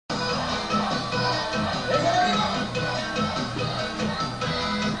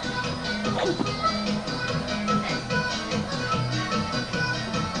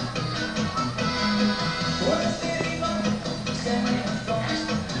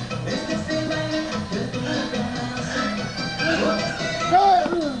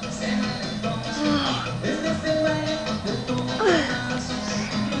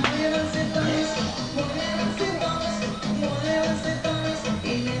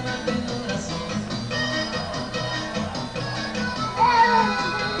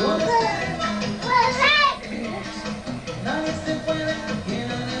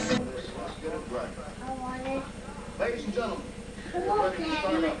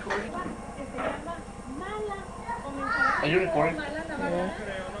Are you recording?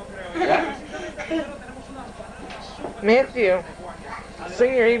 Yeah. Matthew,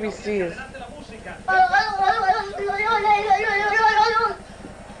 sing your ABCs.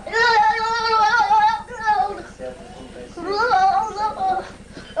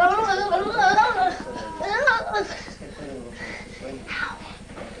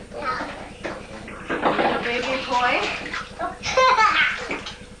 Little baby boy.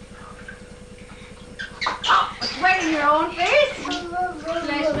 What's right in your own face?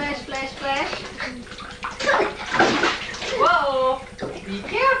 Splash, splash, splash, splash. Whoa! Be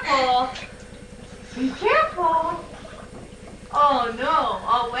careful! Be careful! Oh no!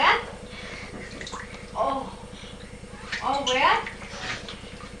 All wet? Oh! All wet?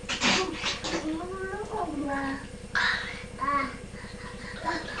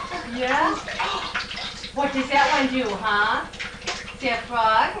 Yeah? What does that one do, huh? Is that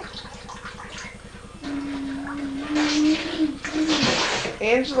frog?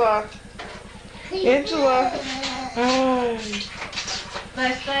 Angela. Angela. Oh.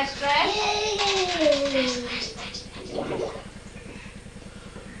 Splash, splash, splash.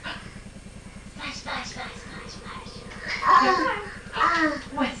 Splash, splash, splash, splash, splash.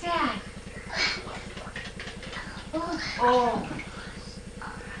 What's that? Oh.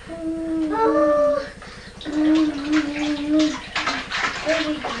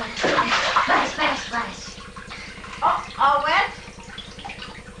 Splash, splash, splash. Oh, all wet?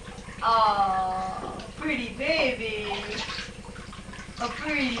 Oh, pretty baby. A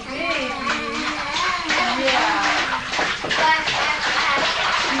pretty baby. Yeah. Splash, splash, splash.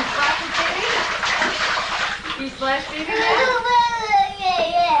 You splash it, baby? You splash, baby, now?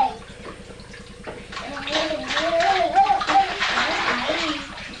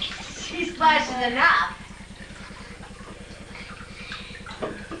 She splashes enough.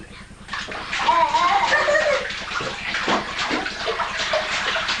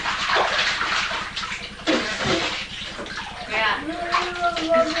 Yeah.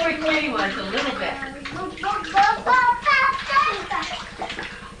 This is where Kitty was a little bit.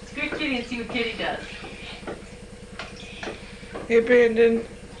 Squirt Kitty and see what Kitty does. Hey, Brandon.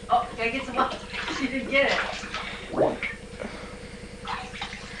 Oh, gotta get some up. She didn't get it.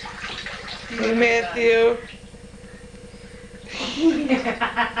 Hey, Matthew.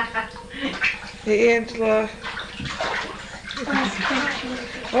 Hey, Angela.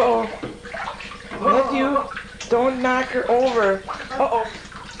 Uh-oh. Matthew, don't knock her over. Uh-oh.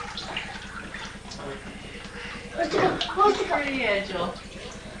 Pretty Angel.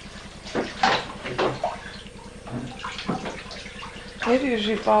 Maybe if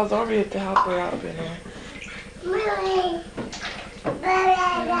she falls over, you have to help her out, you know.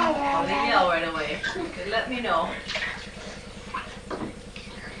 Oh, they yell right away. They let me know.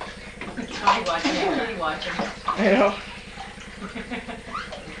 Tommy watching and Kitty watching. I know.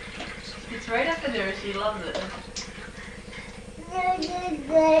 It's right up in there. She loves it. Is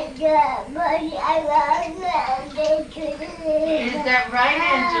that right,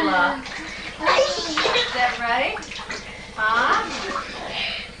 Angela? Is that right? Huh?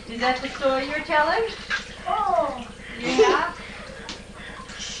 Is that the story you're telling? Oh. Yeah?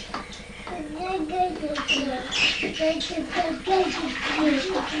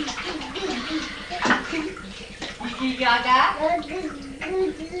 Gigi Gaga? Gigi Gaga.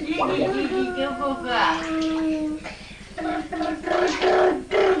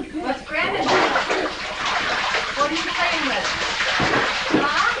 What's Brandon doing? What are you playing with?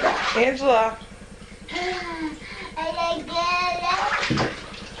 Huh? Angela.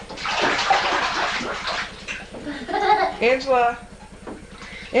 Angela.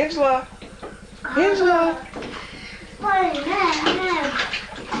 Angela. Angela.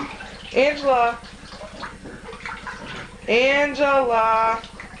 Angela. Angela.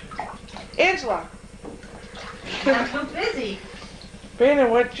 Angela. I'm so busy. Brandon,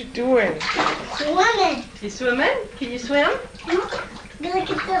 what you doing? Swimming. You swimming? Can you swim? Look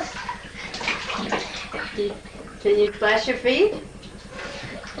at this. Can you splash your feet?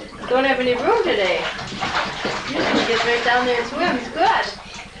 Don't have any room today. Usually gets right down there and swims. Good.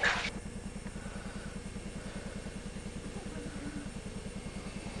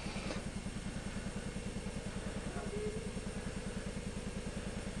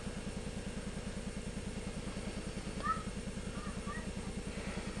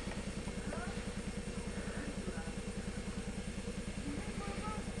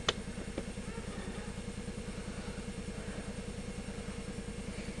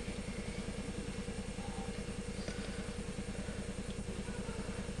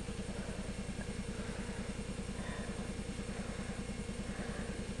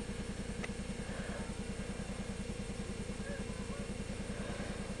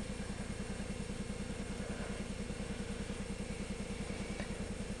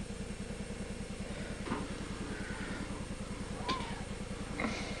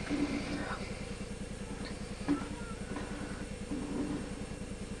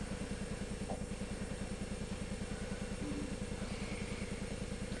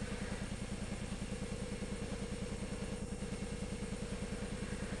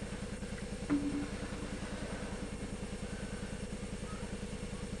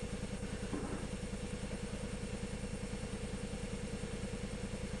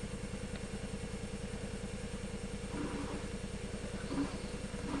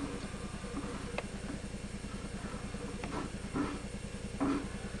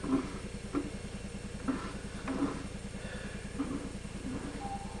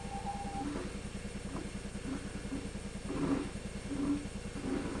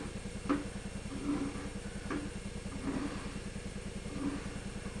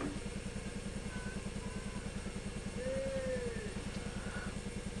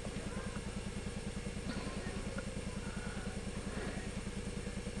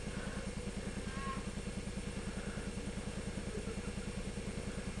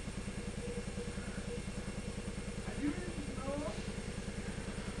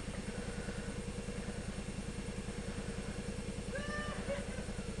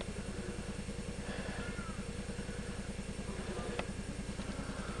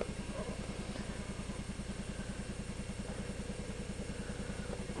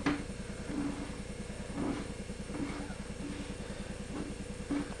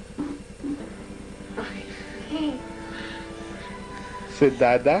 Say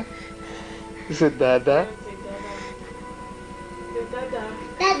Dada. You said Dada. Say Dada.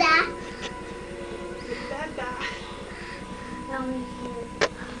 Dada. Say Dada.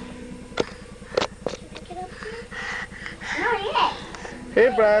 Not yet. Hey,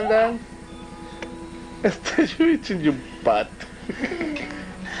 Brandon. Estás reaching your butt.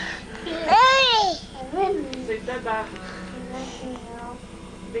 Hey. Say Dada.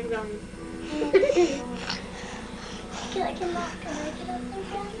 Ding dong. Can I get up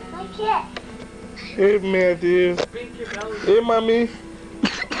like it? Hey, Matthew. Squeak your belly. Hey, Mommy.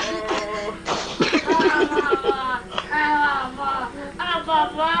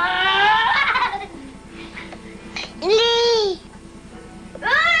 Lee.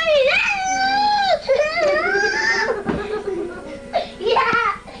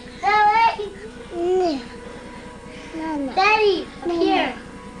 Yeah. Daddy, here.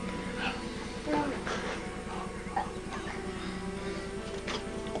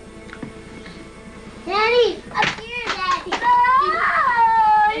 Daddy, up here, Daddy.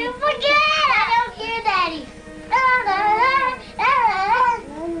 Oh, you forget. I don't hear Daddy.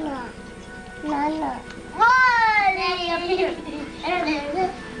 No. Oh, Daddy, up here.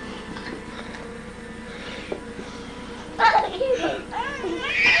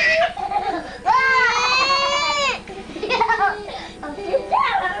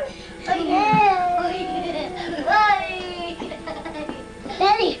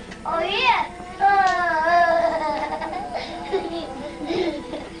 Daddy, oh yeah.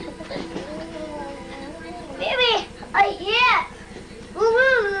 Baby, oh yeah.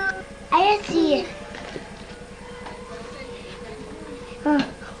 I see it.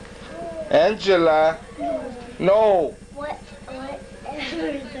 Angela. No.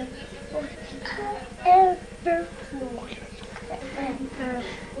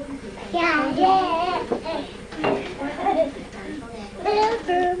 Yeah.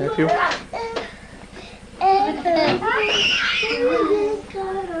 Matthew.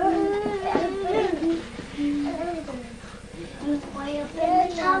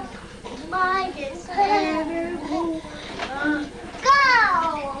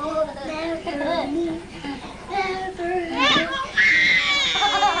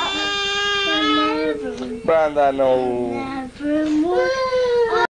 Brandon, no.